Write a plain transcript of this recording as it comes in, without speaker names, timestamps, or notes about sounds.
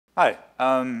Hi.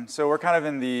 So we're kind of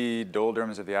in the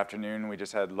doldrums of the afternoon. We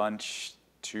just had lunch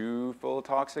 2 full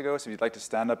talks ago, so if you'd like to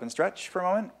stand up and stretch for a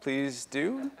moment, please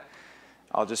do.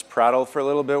 I'll just prattle for a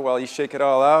little bit while you shake it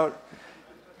all out.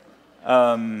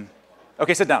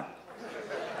 Okay, sit down.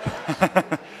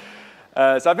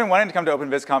 So I've been wanting to come to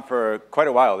OpenVisConf for quite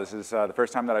a while. This is the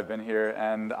first time that I've been here,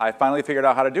 and I finally figured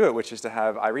out how to do it, which is to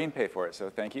have Irene pay for it, so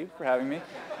thank you for having me.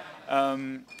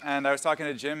 And I was talking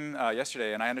to Jim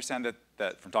yesterday, and I understand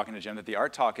that from talking to Jim that the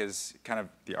art talk is kind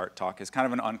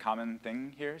of an uncommon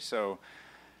thing here. So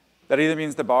that either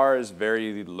means the bar is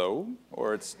very low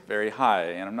or it's very high,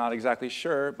 and I'm not exactly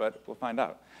sure, but we'll find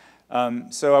out.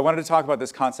 So I wanted to talk about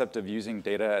this concept of using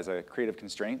data as a creative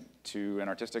constraint to an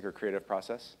artistic or creative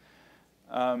process.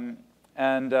 I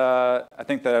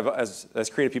think that as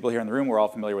creative people here in the room, we're all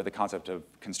familiar with the concept of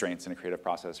constraints in a creative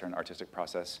process or an artistic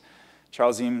process.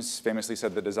 Charles Eames famously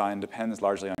said that design depends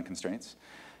largely on constraints.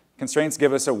 Constraints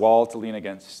give us a wall to lean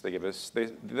against. They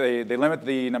limit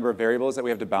the number of variables that we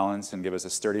have to balance and give us a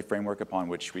sturdy framework upon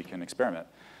which we can experiment.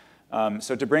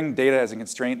 So to bring data as a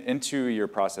constraint into your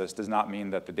process does not mean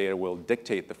that the data will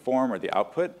dictate the form or the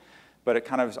output, but it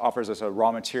kind of offers us a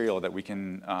raw material that we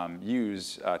can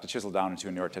use to chisel down into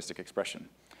a new artistic expression.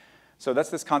 So that's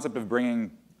this concept of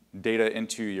bringing data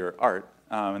into your art.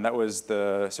 And that was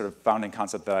the sort of founding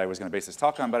concept that I was going to base this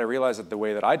talk on, but I realized that the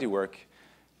way that I do work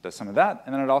does some of that,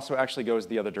 and then it also actually goes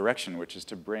the other direction, which is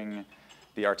to bring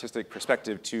the artistic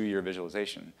perspective to your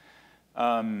visualization.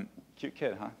 Cute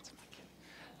kid,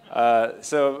 huh?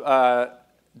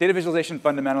 Data visualization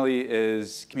fundamentally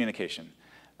is communication.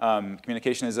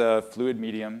 Communication is a fluid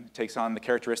medium, takes on the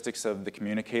characteristics of the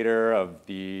communicator, of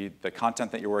the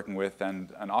content that you're working with,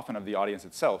 and often of the audience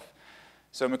itself.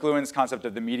 So McLuhan's concept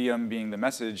of the medium being the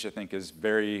message, I think, is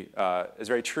very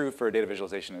true for data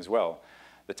visualization as well.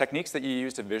 The techniques that you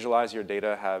use to visualize your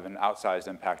data have an outsized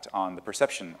impact on the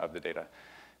perception of the data.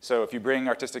 So if you bring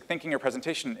artistic thinking or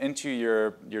presentation into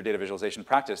your data visualization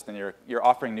practice, then you're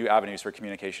offering new avenues for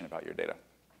communication about your data.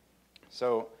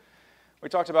 So we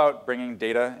talked about bringing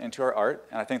data into our art,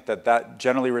 and I think that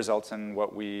generally results in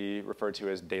what we refer to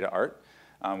as data art,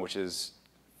 which is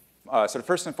sort of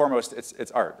first and foremost,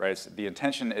 it's art, right? The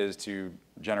intention is to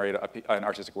generate an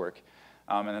artistic work,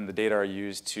 and then the data are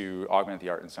used to augment the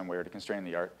art in some way or to constrain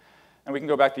the art. And we can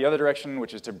go back the other direction,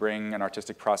 which is to bring an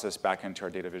artistic process back into our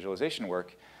data visualization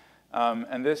work.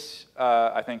 And this,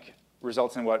 I think,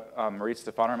 results in what Marit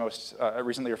Stefaner most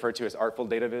recently referred to as artful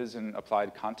data viz in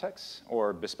applied contexts,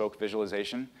 or bespoke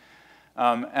visualization.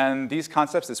 And these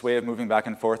concepts, this way of moving back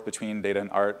and forth between data and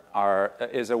art,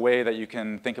 is a way that you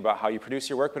can think about how you produce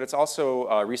your work, but it's also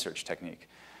a research technique.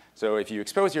 So if you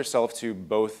expose yourself to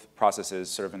both processes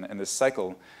sort of in this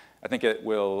cycle, I think it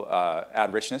will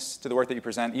add richness to the work that you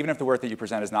present, even if the work that you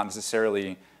present is not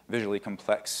necessarily visually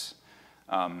complex,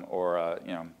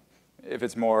 if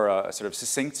it's more sort of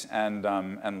succinct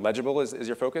and legible is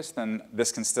your focus, then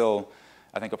this can still,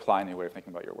 I think, apply a new way of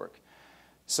thinking about your work.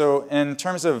 So in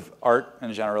terms of art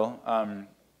in general, I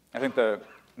think the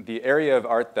area of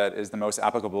art that is the most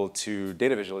applicable to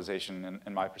data visualization,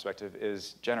 in my perspective,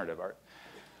 is generative art.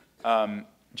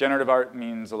 Generative art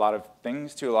means a lot of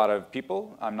things to a lot of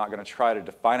people. I'm not going to try to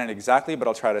define it exactly, but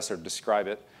I'll try to sort of describe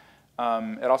it.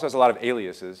 It also has a lot of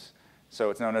aliases.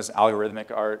 So it's known as algorithmic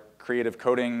art. Creative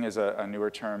coding is a newer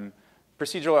term.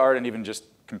 Procedural art, and even just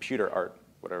computer art,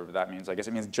 whatever that means. I guess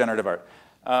it means generative art.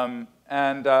 There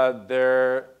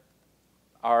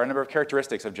are a number of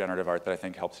characteristics of generative art that I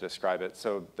think help to describe it.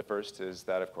 So the first is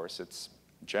that, of course, it's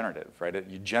generative, right?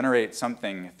 You generate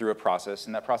something through a process,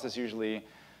 and that process usually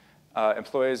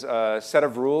employs a set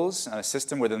of rules and a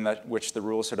system within which the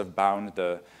rules sort of bound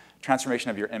the transformation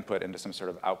of your input into some sort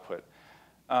of output.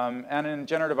 And in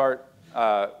generative art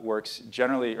works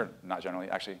generally, or not generally,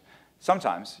 actually,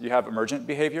 sometimes you have emergent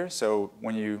behavior. So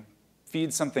when you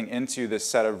feed something into this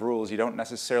set of rules, you don't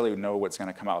necessarily know what's going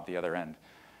to come out the other end.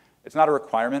 It's not a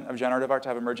requirement of generative art to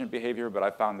have emergent behavior, but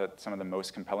I've found that some of the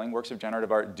most compelling works of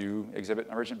generative art do exhibit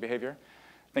emergent behavior.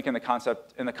 I think in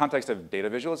the context of data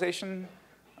visualization,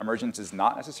 emergence is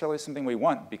not necessarily something we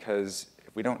want, because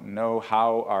if we don't know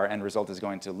how our end result is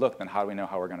going to look, then how do we know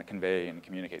how we're going to convey and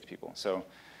communicate to people? So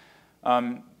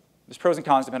there's pros and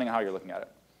cons depending on how you're looking at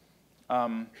it.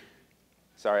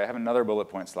 Sorry, I have another bullet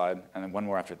point slide, and then one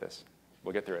more after this.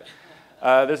 We'll get through it.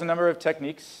 There's a number of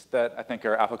techniques that I think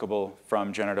are applicable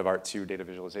from generative art to data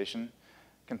visualization. You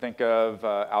can think of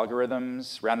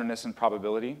algorithms, randomness and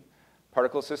probability,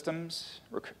 particle systems,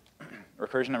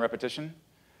 recursion and repetition,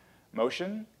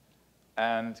 motion,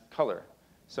 and color.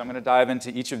 So I'm going to dive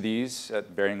into each of these at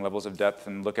varying levels of depth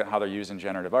and look at how they're used in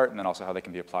generative art, and then also how they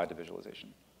can be applied to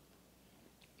visualization.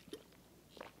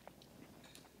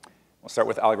 start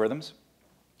with algorithms.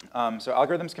 So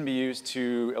algorithms can be used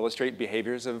to illustrate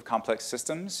behaviors of complex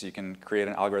systems. You can create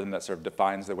an algorithm that sort of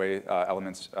defines the way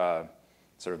elements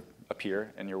sort of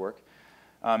appear in your work.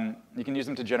 You can use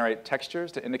them to generate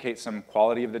textures to indicate some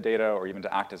quality of the data or even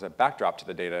to act as a backdrop to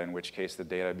the data, in which case the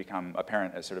data become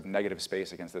apparent as sort of negative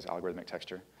space against this algorithmic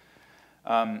texture.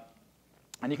 And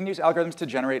you can use algorithms to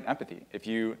generate empathy. If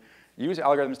you use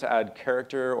algorithms to add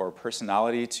character or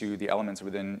personality to the elements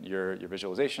within your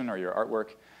visualization or your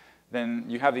artwork, then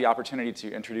you have the opportunity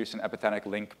to introduce an empathetic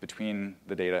link between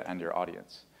the data and your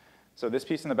audience. So this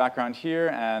piece in the background here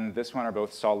and this one are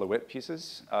both Sol LeWitt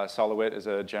pieces. Sol LeWitt is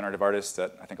a generative artist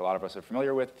that I think a lot of us are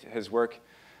familiar with. His work,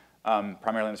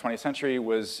 primarily in the 20th century,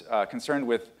 was concerned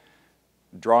with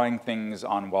drawing things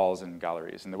on walls and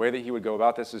galleries. And the way that he would go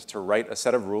about this is to write a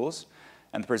set of rules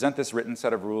and to present this written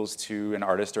set of rules to an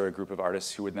artist or a group of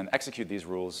artists who would then execute these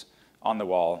rules on the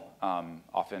wall,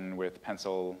 often with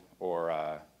pencil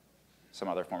or some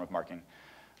other form of marking.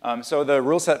 So the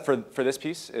rule set for this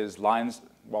piece is lines,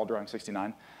 wall drawing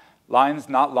 69, lines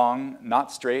not long,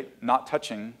 not straight, not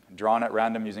touching, drawn at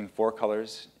random using 4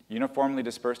 colors, uniformly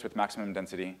dispersed with maximum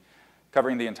density,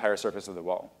 covering the entire surface of the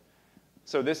wall.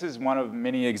 So this is one of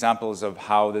many examples of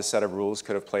how this set of rules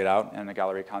could have played out in a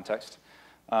gallery context.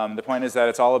 The point is that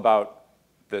it's all about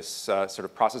this sort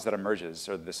of process that emerges,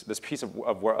 or this piece of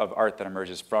art that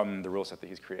emerges from the rule set that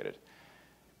he's created.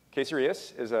 Casey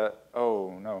Rios is a,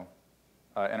 oh no,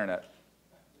 internet.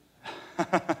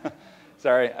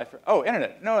 Sorry, oh,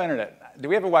 internet, no internet. Do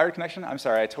we have a wired connection? I'm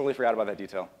sorry, I totally forgot about that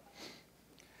detail.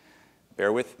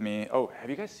 Bear with me. Oh, have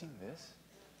you guys seen this?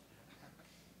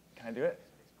 Can I do it?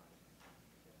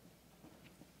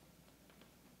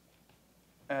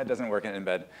 It doesn't work in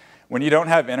embed. When you don't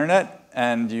have internet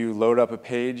and you load up a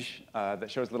page that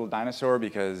shows a little dinosaur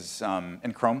because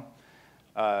in Chrome,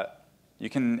 you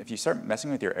can, if you start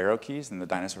messing with your arrow keys, then the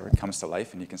dinosaur comes to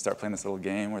life, and you can start playing this little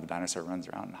game where the dinosaur runs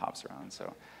around and hops around.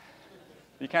 So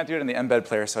you can't do it in the embed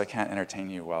player, so I can't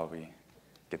entertain you while we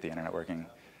get the internet working.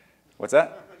 What's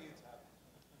that?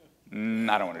 I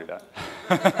don't want to do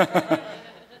that.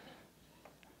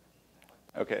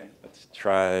 OK, let's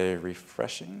try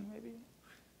refreshing, maybe.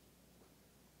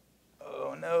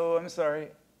 Oh, no, I'm sorry.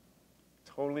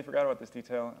 Totally forgot about this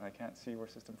detail, and I can't see where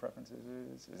system preferences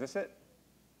is. Is this it?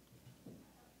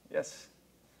 Yes.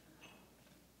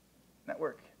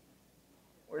 Network.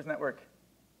 Where's network?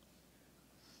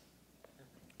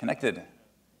 Connected.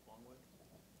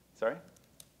 Sorry?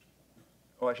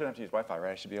 Oh, I shouldn't have to use Wi-Fi,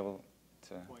 right? I should be able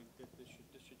to. This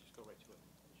should just go right to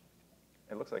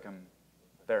it. It looks like I'm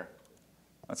there.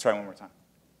 Let's try one more time.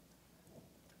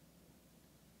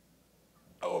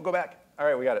 Oh, go back. All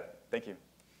right, we got it. Thank you.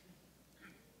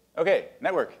 OK,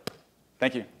 network.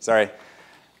 Thank you. Sorry.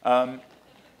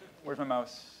 Where's my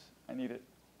mouse? I need it.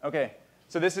 OK,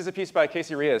 so this is a piece by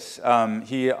Casey Rios.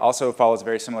 He also follows a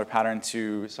very similar pattern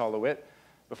to Sol LeWitt.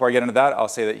 Before I get into that, I'll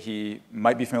say that he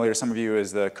might be familiar to some of you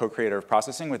as the co-creator of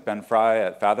processing with Ben Fry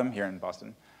at Fathom here in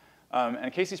Boston.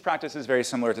 And Casey's practice is very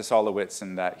similar to Sol LeWitt's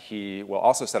in that he will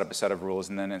also set up a set of rules,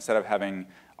 and then instead of having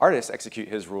artists execute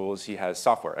his rules, he has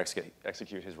software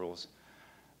execute his rules.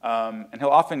 And he'll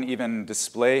often even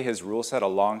display his rule set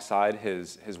alongside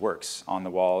his works on the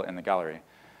wall in the gallery.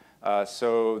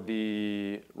 So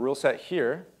the rule set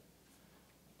here,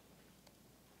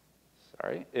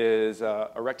 is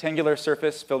a rectangular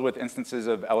surface filled with instances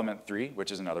of element 3,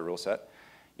 which is another rule set,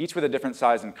 each with a different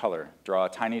size and color. Draw a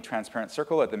tiny transparent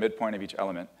circle at the midpoint of each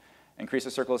element. Increase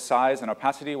the circle's size and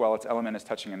opacity while its element is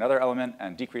touching another element,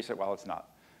 and decrease it while it's not.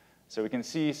 So we can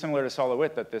see, similar to Sol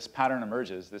LeWitt, that this pattern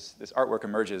emerges, this artwork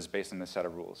emerges based on this set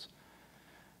of rules.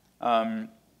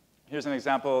 Here's an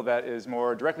example that is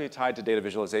more directly tied to data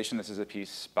visualization. This is a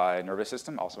piece by Nervous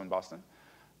System, also in Boston,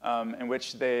 in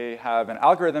which they have an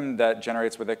algorithm that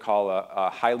generates what they call a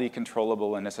highly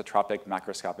controllable anisotropic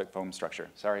macroscopic foam structure.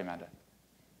 Sorry, Amanda.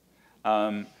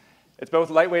 It's both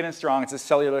lightweight and strong. It's a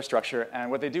cellular structure.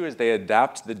 And what they do is they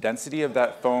adapt the density of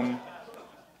that foam.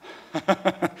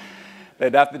 They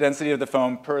adapt the density of the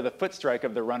foam per the foot strike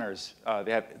of the runners.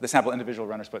 They sample individual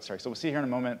runners' foot strikes. So we'll see here in a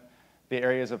moment the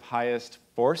areas of highest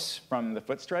force from the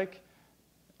foot strike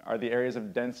are the areas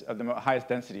of the highest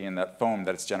density in that foam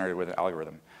that it's generated with an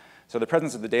algorithm. So the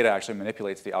presence of the data actually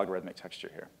manipulates the algorithmic texture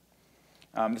here.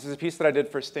 This is a piece that I did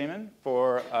for Stamen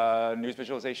for a news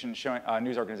visualization showing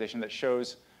news organization that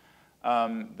shows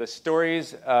the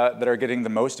stories that are getting the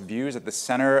most views at the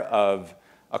center of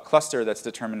a cluster that's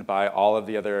determined by all of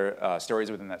the other stories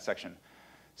within that section.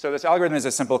 So this algorithm is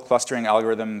a simple clustering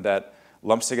algorithm that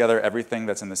lumps together everything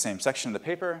that's in the same section of the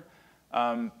paper,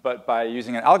 But by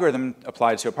using an algorithm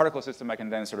applied to a particle system, I can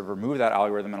then sort of remove that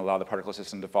algorithm and allow the particle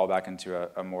system to fall back into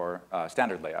a more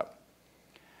standard layout.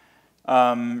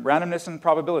 Randomness and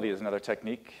probability is another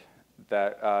technique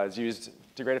that is used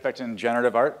to great effect in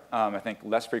generative art. I think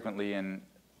less frequently in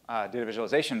data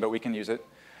visualization, but we can use it.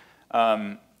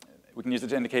 We can use it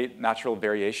to indicate natural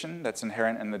variation that's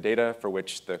inherent in the data for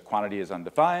which the quantity is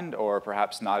undefined or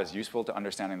perhaps not as useful to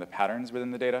understanding the patterns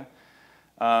within the data.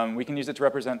 We can use it to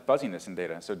represent fuzziness in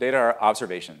data. So data are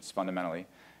observations, fundamentally,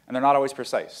 and they're not always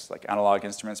precise. Like analog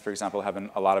instruments, for example, have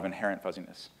a lot of inherent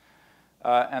fuzziness.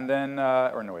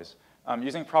 Or noise.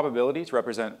 Using probability to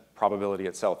represent probability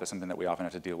itself is something that we often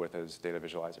have to deal with as data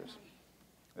visualizers.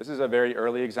 This is a very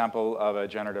early example of a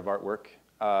generative artwork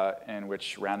in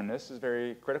which randomness is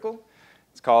very critical.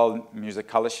 It's called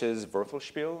Musikalisches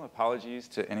Würfelspiel. Apologies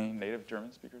to any native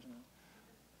German speakers.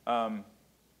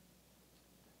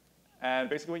 And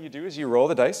basically what you do is you roll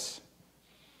the dice,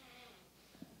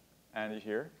 and you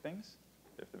hear things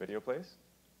if the video plays.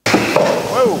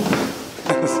 Whoa!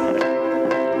 Sorry.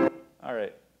 All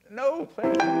right. No,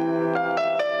 play.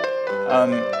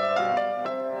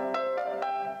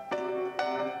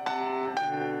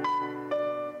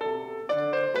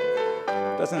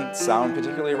 Doesn't sound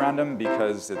particularly random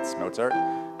because it's Mozart,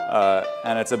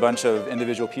 and it's a bunch of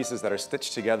individual pieces that are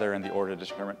stitched together in the order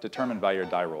determined by your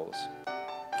die rolls.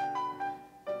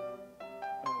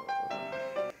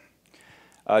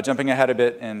 Jumping ahead a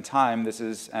bit in time, this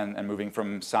is, and moving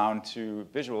from sound to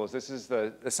visuals, this is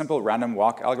the simple random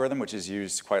walk algorithm, which is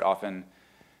used quite often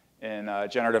in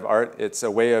generative art. It's a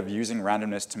way of using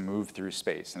randomness to move through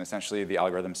space. And essentially, the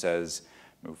algorithm says,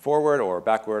 move forward or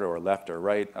backward or left or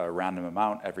right, a random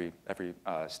amount every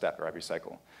step or every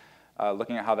cycle.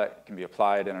 Looking at how that can be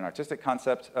applied in an artistic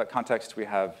context, we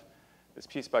have this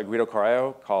piece by Guido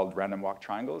Correio called Random Walk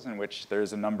Triangles, in which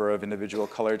there's a number of individual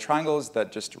colored triangles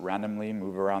that just randomly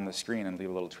move around the screen and leave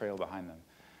a little trail behind them.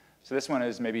 So this one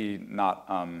is maybe not,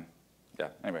 yeah,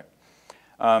 anyway.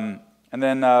 And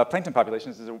then plankton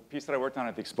populations is a piece that I worked on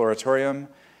at the Exploratorium,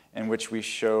 in which we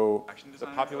show the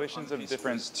populations of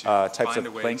different types of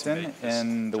plankton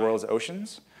in the world's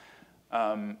oceans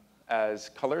as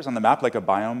colors on the map, like a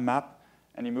biome map.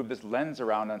 And you move this lens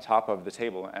around on top of the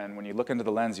table. And when you look into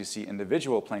the lens, you see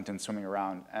individual plankton swimming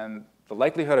around. And the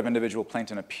likelihood of individual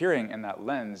plankton appearing in that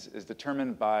lens is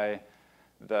determined by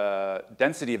the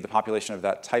density of the population of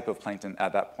that type of plankton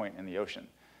at that point in the ocean.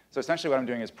 So essentially what I'm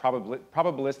doing is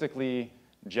probabilistically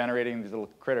generating these little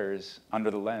critters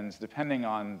under the lens depending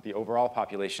on the overall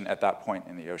population at that point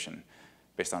in the ocean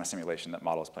based on a simulation that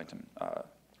models plankton.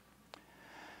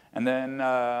 And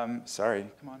then, sorry,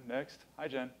 come on, next. Hi,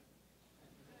 Jen.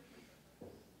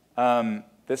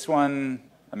 This one,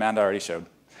 Amanda already showed.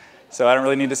 So I don't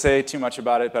really need to say too much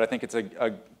about it, but I think it's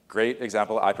a great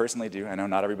example, I personally do, I know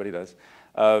not everybody does,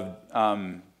 of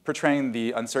portraying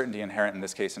the uncertainty inherent in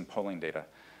this case in polling data.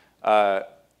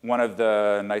 One of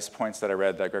the nice points that I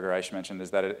read that Gregor Eich mentioned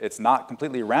is that it's not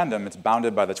completely random, it's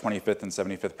bounded by the 25th and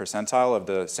 75th percentile of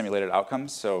the simulated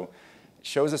outcomes, so it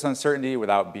shows us uncertainty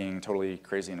without being totally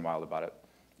crazy and wild about it.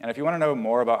 And if you want to know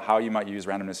more about how you might use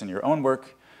randomness in your own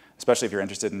work, especially if you're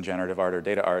interested in generative art or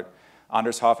data art,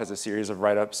 Anders Hoff has a series of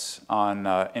write-ups on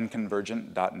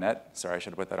inconvergent.net, sorry, I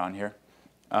should have put that on here,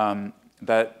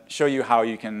 that show you how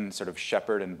you can sort of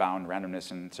shepherd and bound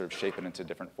randomness and sort of shape it into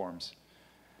different forms.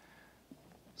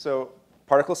 So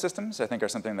particle systems, I think, are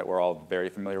something that we're all very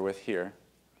familiar with here.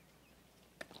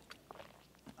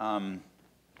 So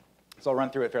I'll run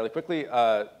through it fairly quickly.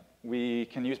 We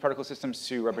can use particle systems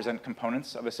to represent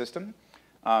components of a system,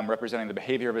 representing the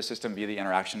behavior of a system via the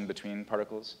interaction between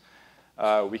particles.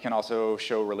 We can also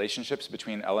show relationships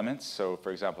between elements. So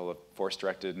for example, a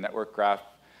force-directed network graph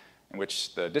in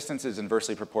which the distance is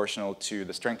inversely proportional to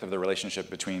the strength of the relationship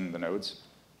between the nodes.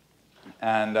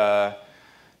 And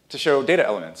to show data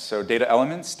elements. So data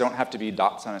elements don't have to be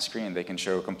dots on a screen. They can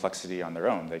show complexity on their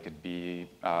own. They could be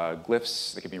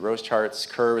glyphs, they could be rows charts,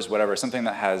 curves, whatever, something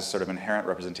that has sort of inherent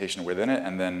representation within it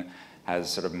and then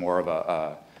has sort of more of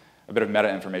a bit of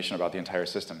meta information about the entire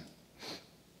system.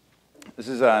 This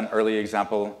is an early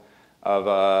example of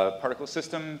a particle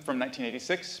system from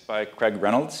 1986 by Craig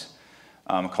Reynolds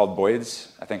called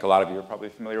Boids. I think a lot of you are probably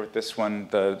familiar with this one.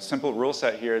 The simple rule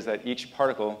set here is that each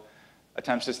particle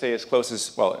attempts to stay as close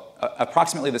as, well,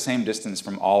 approximately the same distance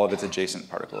from all of its adjacent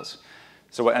particles.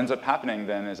 So what ends up happening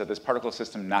then is that this particle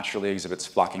system naturally exhibits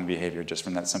flocking behavior just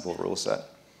from that simple rule set.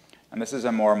 And this is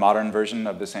a more modern version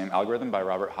of the same algorithm by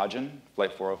Robert Hodgin,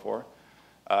 Flight 404,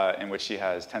 in which he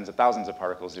has tens of thousands of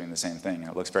particles doing the same thing. And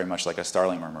it looks very much like a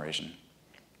Starling murmuration.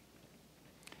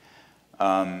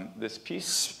 This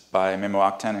piece by Memo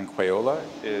Octen and Quayola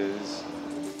is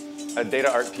a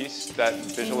data art piece that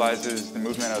visualizes the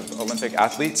movement of Olympic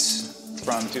athletes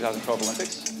from 2012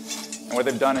 Olympics. And what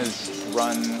they've done is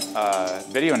run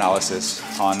video analysis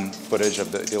on footage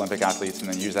of the Olympic athletes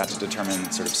and then use that to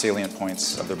determine sort of salient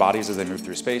points of their bodies as they move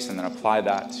through space and then apply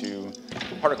that to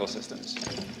particle systems.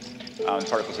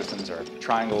 Particle systems are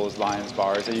triangles, lines,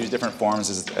 bars. They use different forms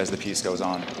as the piece goes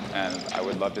on. And I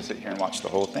would love to sit here and watch the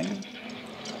whole thing,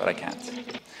 but I can't.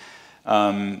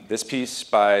 This piece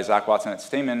by Zach Watson at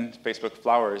Stamen, Facebook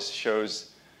Flowers, shows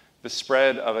the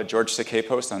spread of a George Takei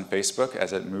post on Facebook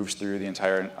as it moves through the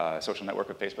entire social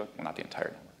network of Facebook. Well, not the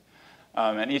entire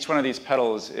network. And each one of these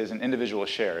petals is an individual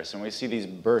share. So when we see these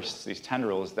bursts, these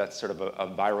tendrils, that's sort of a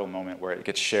viral moment where it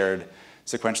gets shared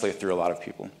sequentially through a lot of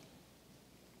people.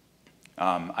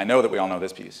 I know that we all know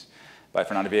this piece by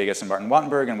Fernando Villegas and Martin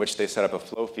Wattenberg, in which they set up a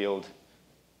flow field.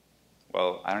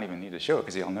 Well, I don't even need to show it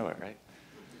because you all know it, right?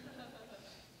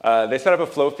 They set up a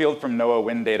flow field from NOAA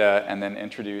wind data and then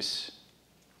introduce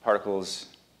particles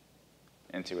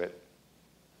into it.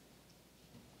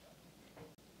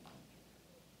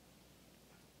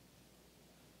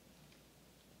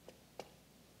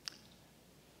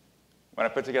 When I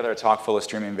put together a talk full of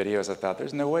streaming videos, I thought,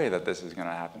 there's no way that this is going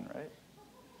to happen, right?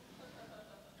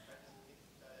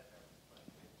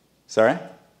 Sorry?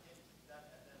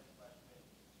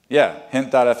 Yeah,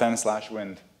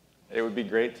 hint.fm/wind. It would be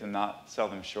great to not sell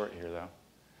them short here, though.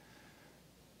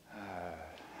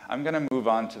 I'm going to move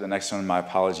on to the next one. My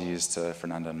apologies to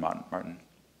Fernanda and Martin.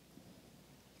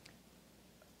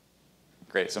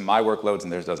 Great, so my work loads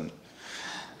and theirs doesn't.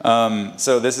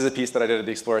 So this is a piece that I did at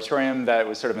the Exploratorium that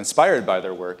was sort of inspired by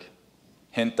their work,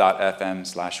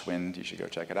 hint.fm/wind. You should go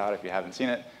check it out if you haven't seen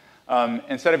it.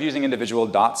 Instead of using individual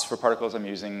dots for particles, I'm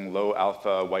using low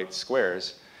alpha white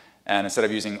squares. And instead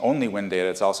of using only wind data,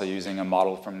 it's also using a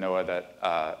model from NOAA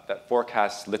that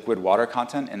forecasts liquid water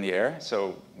content in the air,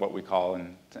 so what we call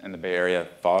in the Bay Area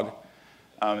fog.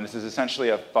 This is essentially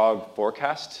a fog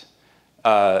forecast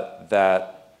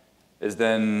that is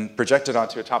then projected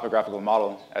onto a topographical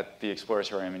model at the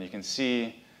Exploratorium, and you can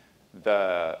see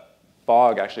the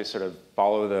fog actually sort of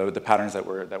follow the patterns that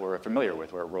we're familiar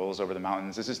with, where it rolls over the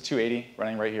mountains. This is 280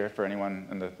 running right here for anyone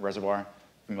in the reservoir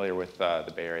familiar with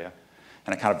the Bay Area.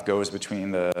 And it kind of goes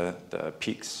between the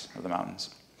peaks of the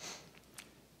mountains.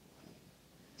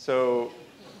 So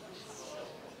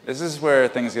this is where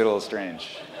things get a little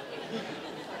strange.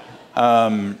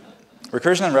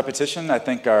 Recursion and repetition, I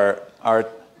think, are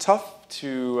tough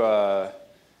to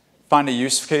find a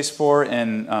use case for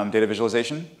in data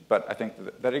visualization, but I think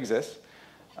that it exists.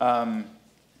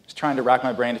 Just trying to rack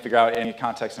my brain to figure out any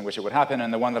context in which it would happen,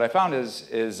 and the one that I found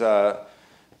is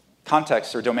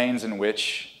contexts or domains in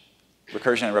which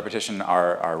recursion and repetition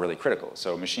are really critical.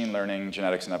 So machine learning,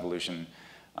 genetics, and evolution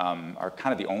are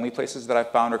kind of the only places that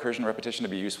I've found recursion and repetition to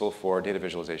be useful for data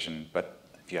visualization. But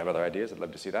if you have other ideas, I'd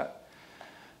love to see that.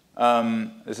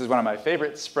 This is one of my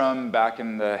favorites from back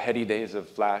in the heady days of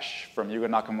Flash from Yugo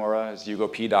Nakamura. It's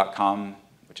yugop.com,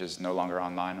 which is no longer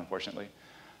online, unfortunately.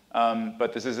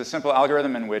 But this is a simple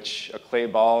algorithm in which a clay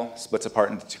ball splits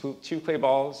apart into two clay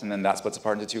balls, and then that splits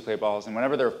apart into two clay balls. And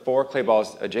whenever there are 4 clay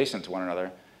balls adjacent to one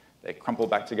another, they crumple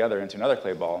back together into another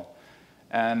clay ball.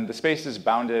 And the space is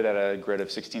bounded at a grid of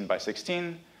 16 by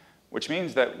 16, which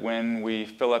means that when we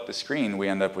fill up the screen, we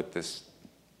end up with this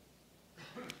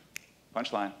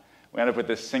punchline. We end up with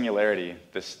this singularity,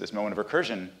 this moment of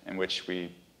recursion in which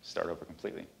we start over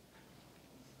completely.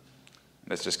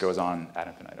 This just goes on ad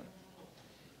infinitum.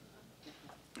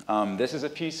 This is a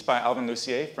piece by Alvin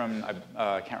Lucier from,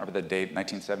 I can't remember the date,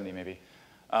 1970 maybe,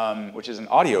 which is an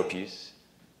audio piece.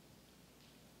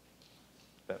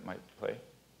 That might play.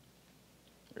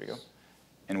 There you go.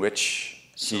 In which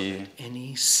he...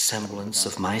 any semblance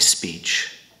of my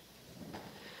speech,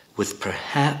 with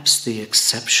perhaps the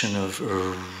exception of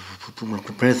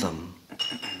rhythm,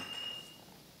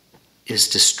 is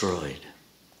destroyed.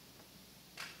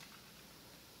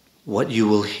 What you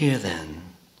will hear then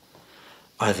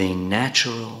are the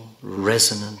natural,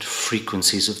 resonant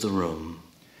frequencies of the room.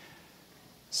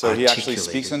 So he actually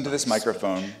speaks into this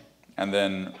microphone and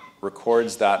then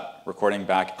records that recording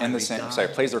back in the same,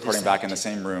 plays the recording back in the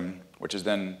same room, which is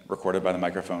then recorded by the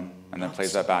microphone, and then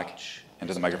plays that back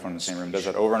into the microphone in the same room. Does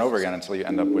that over and over again until you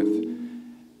end up with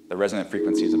the resonant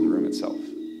frequencies of the room itself.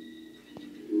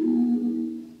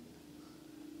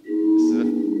 This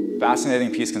is a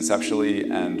fascinating piece conceptually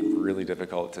and really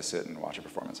difficult to sit and watch a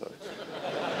performance of.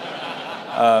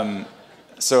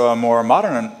 So a more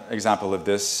modern example of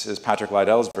this is Patrick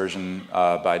Lidell's version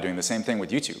by doing the same thing with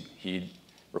YouTube. He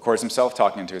records himself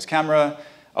talking into his camera,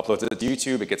 uploads it to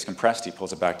YouTube, it gets compressed, he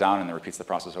pulls it back down, and then repeats the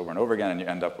process over and over again, and you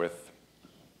end up with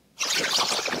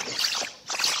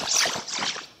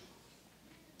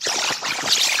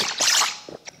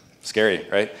scary,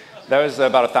 right? That was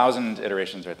about 1,000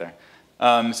 iterations right there.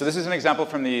 So this is an example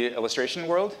from the illustration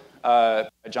world.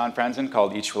 John Franzen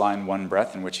called Each Line One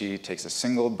Breath, in which he takes a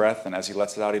single breath, and as he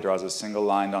lets it out, he draws a single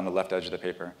line on the left edge of the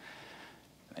paper.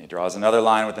 And he draws another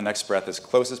line with the next breath as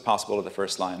close as possible to the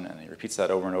first line, and he repeats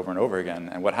that over and over and over again.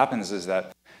 And what happens is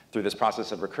that through this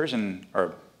process of recursion,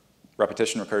 or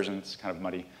repetition recursion, it's kind of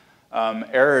muddy,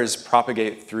 errors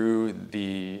propagate through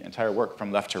the entire work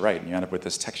from left to right, and you end up with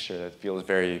this texture that feels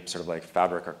very sort of like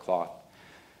fabric or cloth.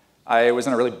 I was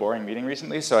in a really boring meeting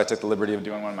recently, so I took the liberty of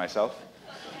doing one myself.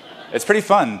 It's pretty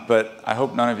fun, but I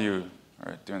hope none of you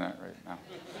are doing that right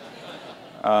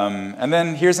now. And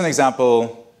then here's an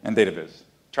example in DataViz.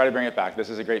 Try to bring it back. This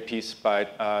is a great piece by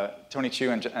Tony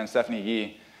Chu and Stephanie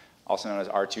Yi, also known as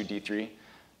R2D3,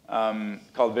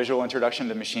 called Visual Introduction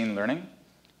to Machine Learning,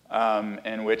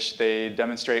 in which they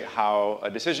demonstrate how a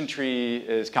decision tree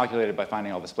is calculated by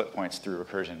finding all the split points through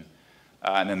recursion.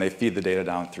 And then they feed the data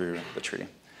down through the tree.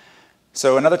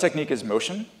 So another technique is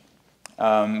motion.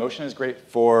 Motion is great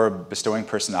for bestowing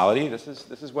personality. This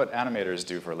is what animators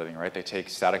do for a living, right? They take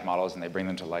static models and they bring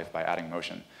them to life by adding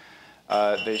motion.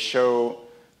 Motion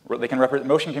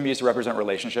can be used to represent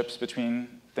relationships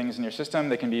between things in your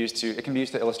system. It can be used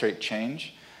to illustrate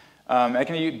change. It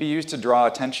can be used to draw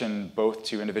attention both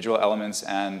to individual elements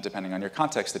and, depending on your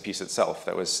context, the piece itself.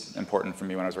 That was important for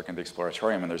me when I was working at the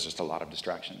Exploratorium, and there's just a lot of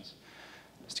distractions,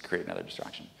 just to create another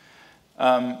distraction.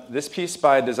 This piece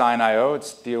by Design.io,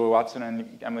 it's Theo Watson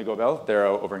and Emily Gobel, they're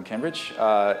over in Cambridge,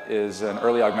 is an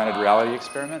early augmented reality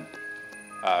experiment,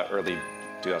 early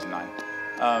 2009,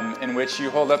 in which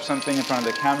you hold up something in front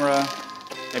of the camera,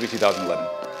 maybe 2011.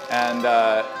 And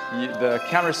the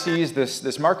camera sees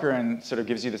this marker and sort of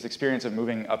gives you this experience of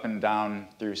moving up and down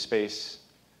through space.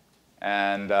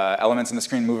 And elements in the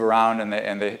screen move around,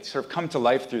 and they sort of come to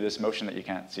life through this motion that you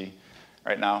can't see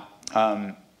right now.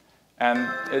 And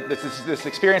it's this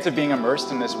experience of being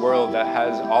immersed in this world that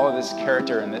has all of this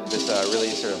character and this really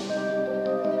sort of,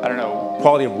 I don't know,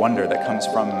 quality of wonder that comes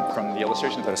from the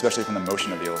illustrations, but especially from the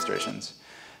motion of the illustrations.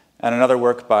 And another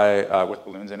work by, with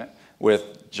balloons in it,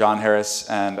 with John Harris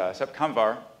and Sepp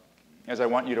Kamvar, is I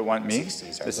Want You to Want Me.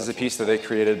 This is a piece that they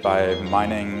created by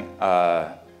mining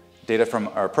data from,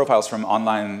 or profiles from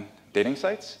online dating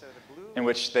sites, in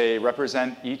which they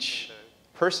represent each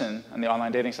person on the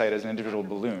online dating site as an individual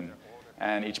balloon.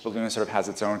 And each balloon sort of has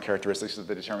its own characteristics that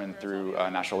they determine through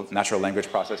natural language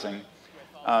processing.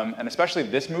 And especially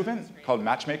this movement called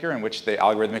Matchmaker, in which they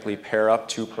algorithmically pair up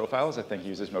two profiles, I think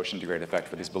uses motion to great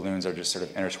effect, where these balloons are just sort of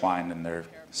intertwined and they're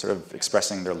sort of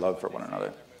expressing their love for one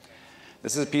another.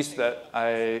 This is a piece that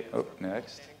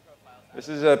next. This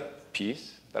is a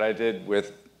piece that I did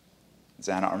with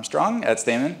Zana Armstrong at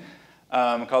Stamen,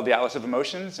 called The Atlas of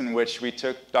Emotions, in which we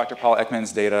took Dr. Paul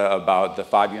Ekman's data about the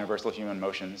 5 universal human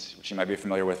emotions, which you might be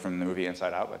familiar with from the movie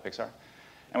Inside Out by Pixar.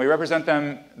 And we represent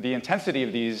them, the intensity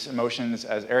of these emotions,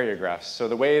 as area graphs. So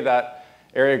the way that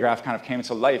area graph kind of came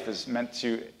to life is meant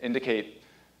to indicate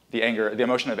the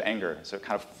emotion of anger. So it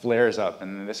kind of flares up.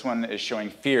 And this one is showing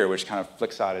fear, which kind of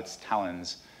flicks out its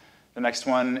talons. The next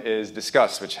one is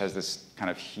disgust, which has this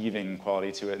kind of heaving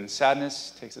quality to it. And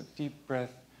sadness takes a deep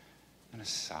breath and a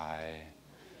sigh.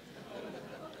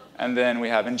 And then we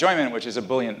have enjoyment, which is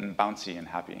ebullient and bouncy and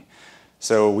happy.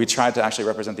 So we tried to actually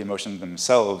represent the emotions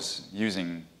themselves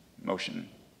using motion.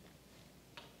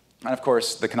 And of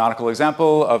course, the canonical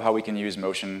example of how we can use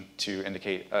motion to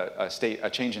indicate a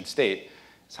change in state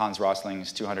is Hans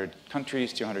Rosling's 200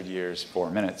 countries, 200 years, 4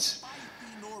 minutes.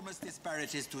 Despite the enormous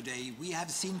disparities today, we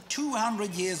have seen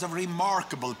 200 years of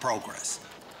remarkable progress.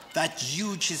 That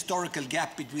huge historical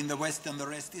gap between the West and the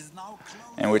rest is now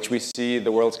closed. In which we see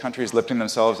the world's countries lifting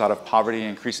themselves out of poverty,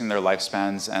 increasing their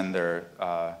lifespans and their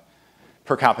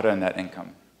per capita net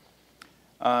income.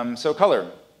 So color.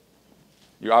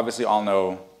 You obviously all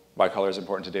know why color is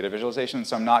important to data visualization,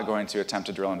 so I'm not going to attempt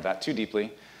to drill into that too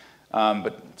deeply.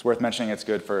 But it's worth mentioning it's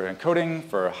good for encoding,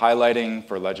 for highlighting,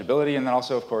 for legibility, and then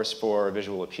also, of course, for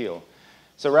visual appeal.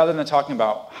 So rather than talking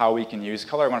about how we can use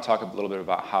color, I want to talk a little bit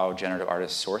about how generative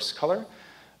artists source color.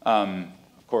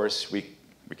 Of course, we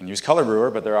can use Color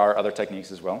Brewer, but there are other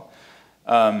techniques as well.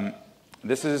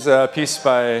 This is a piece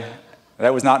by,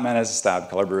 that was not meant as a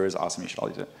stab. Color Brewer is awesome. You should all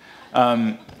use it.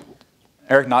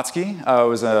 Eric Notsky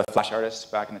was a Flash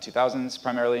artist back in the 2000s,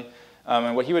 primarily.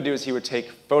 And what he would do is he would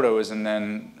take photos, and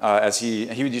then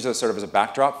he would use it sort of as a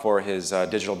backdrop for his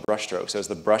digital brush strokes. So as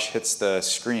the brush hits the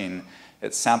screen,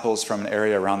 it samples from an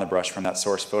area around the brush from that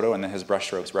source photo, and then his brush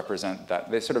strokes represent that.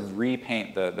 They sort of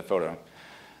repaint the photo.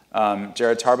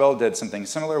 Jared Tarbell did something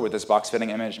similar with this box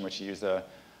fitting image in which he used a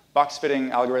box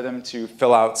fitting algorithm to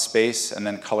fill out space and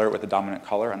then color it with the dominant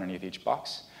color underneath each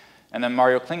box. And then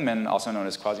Mario Klingman, also known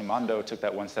as Quasimodo, took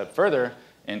that one step further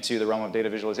into the realm of data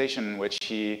visualization, in which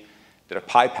he did a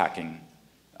pie packing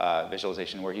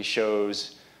visualization where he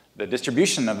shows the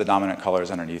distribution of the dominant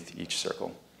colors underneath each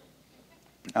circle.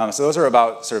 So those are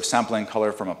about sort of sampling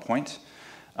color from a point.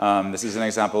 This is an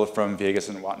example from Viegas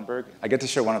and Wattenberg. I get to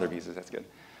show one of their pieces, that's good,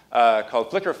 called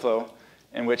Flickr Flow,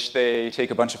 in which they take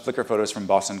a bunch of Flickr photos from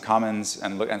Boston Commons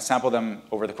and sample them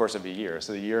over the course of a year.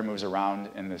 So the year moves around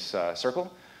in this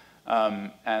circle.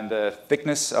 And the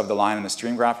thickness of the line in the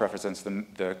stream graph represents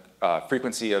the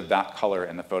frequency of that color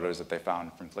in the photos that they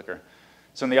found from Flickr.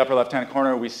 So in the upper left-hand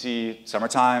corner, we see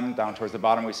summertime. Down towards the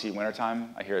bottom, we see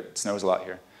wintertime. I hear it snows a lot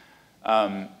here.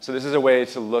 So this is a way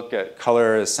to look at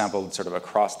color as sampled sort of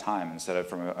across time instead of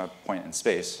from a point in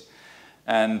space.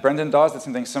 And Brendan Dawes did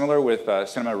something similar with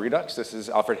Cinema Redux. This is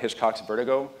Alfred Hitchcock's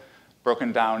Vertigo,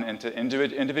 broken down into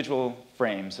individual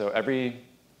frames. So I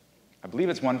believe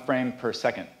it's 1 frame per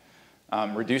second,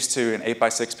 reduced to an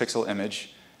 8x6 pixel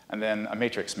image, and then a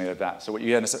matrix made of that. So what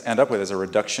you end up with is a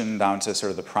reduction down to sort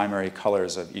of the primary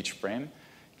colors of each frame.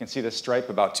 You can see the stripe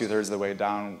about 2/3 of the way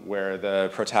down where the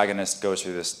protagonist goes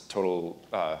through this total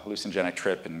hallucinogenic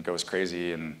trip and goes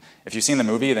crazy. And if you've seen the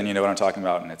movie, then you know what I'm talking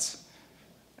about, and it's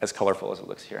as colorful as it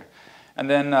looks here. And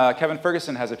then Kevin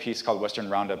Ferguson has a piece called Western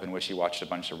Roundup in which he watched a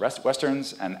bunch of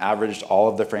Westerns and averaged all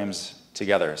of the frames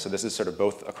together. So this is sort of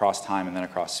both across time and then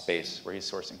across space where he's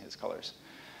sourcing his colors.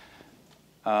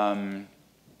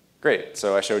 Great,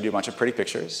 so I showed you a bunch of pretty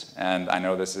pictures, and I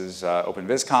know this is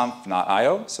OpenVisConf, not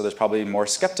I/O, so there's probably more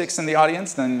skeptics in the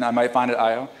audience than I might find at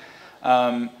I/O.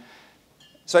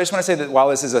 So I just want to say that while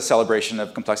this is a celebration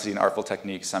of complexity and artful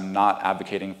techniques, I'm not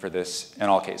advocating for this in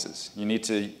all cases. You need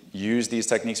to use these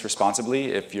techniques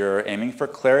responsibly if you're aiming for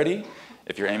clarity,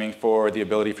 if you're aiming for the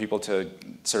ability for people to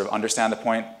sort of understand the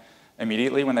point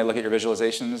immediately when they look at your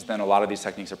visualizations, then a lot of these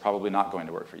techniques are probably not going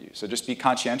to work for you. So just be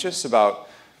conscientious about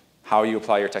how you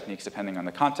apply your techniques depending on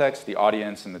the context, the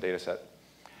audience, and the data set.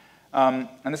 And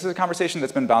this is a conversation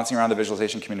that's been bouncing around the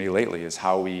visualization community lately, is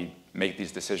how we make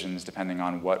these decisions depending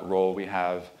on what role we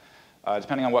have,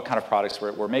 depending on what kind of products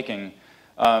we're making.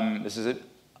 This is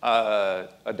a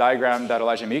diagram that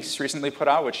Elijah Meeks recently put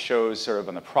out, which shows sort of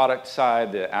on the product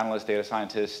side, the analyst, data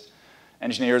scientist,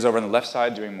 engineers over on the left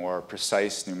side doing more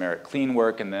precise, numeric, clean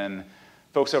work, and then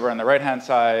folks over on the right-hand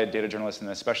side, data journalists, and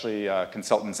especially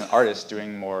consultants and artists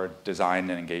doing more design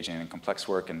and engaging and complex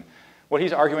work. And what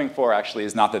he's arguing for actually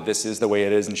is not that this is the way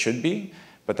it is and should be,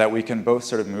 but that we can both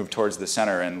sort of move towards the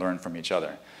center and learn from each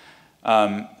other.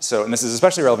 And this is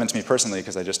especially relevant to me personally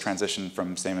because I just transitioned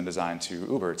from Stamen Design to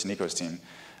Uber, to Nico's team.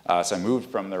 So I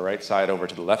moved from the right side over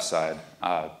to the left side,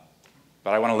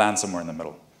 but I want to land somewhere in the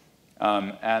middle.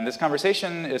 And this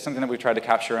conversation is something that we've tried to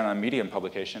capture in a Medium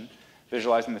publication,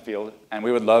 Visualizing the Field, and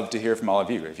we would love to hear from all of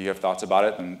you. If you have thoughts about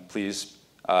it, then please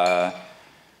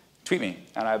tweet me,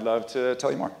 and I'd love to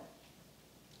tell you more.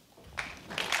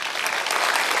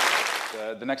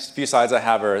 The next few slides I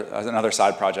have are another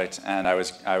side project, and I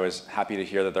was happy to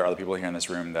hear that there are other people here in this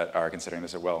room that are considering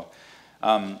this as well.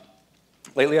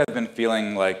 Lately, I've been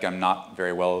feeling like I'm not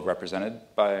very well represented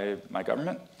by my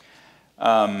government,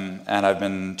 and I've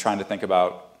been trying to think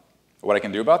about what I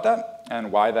can do about that and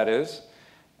why that is.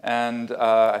 And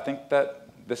I think that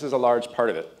this is a large part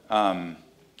of it.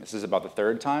 This is about the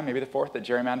 3rd time, maybe the 4th, that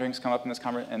gerrymandering's come up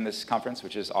in this conference,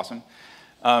 which is awesome.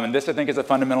 And this, I think, is a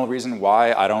fundamental reason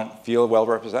why I don't feel well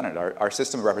represented. Our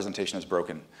system of representation is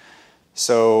broken.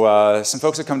 So some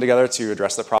folks have come together to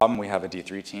address the problem. We have a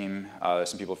D3 team. There's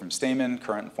some people from Stamen,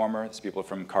 current and former. There's people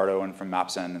from Cardo and from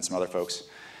Mapzen and some other folks.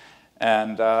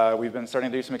 And we've been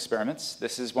starting to do some experiments.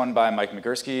 This is one by Mike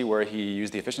Migursky, where he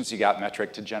used the efficiency gap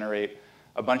metric to generate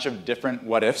a bunch of different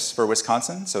what-ifs for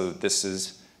Wisconsin. So this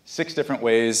is 6 different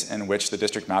ways in which the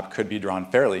district map could be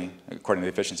drawn fairly, according to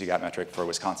the efficiency gap metric for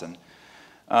Wisconsin.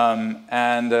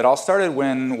 And it all started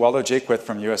when Waldo Jaquith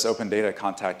from US Open Data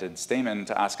contacted Stamen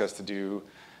to ask us to do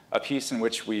a piece in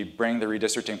which we bring the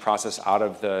redistricting process out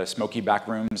of the smoky back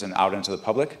rooms and out into the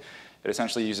public. It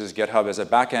essentially uses GitHub as a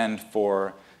backend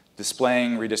for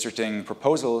displaying redistricting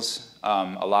proposals,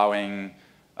 allowing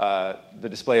the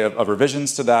display of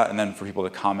revisions to that, and then for people to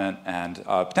comment and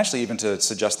potentially even to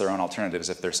suggest their own alternatives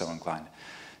if they're so inclined.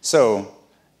 So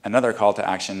another call to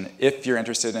action, if you're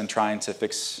interested in trying to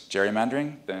fix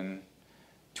gerrymandering, then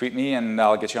tweet me and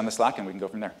I'll get you on the Slack and we can go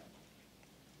from there.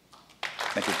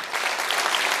 Thank you.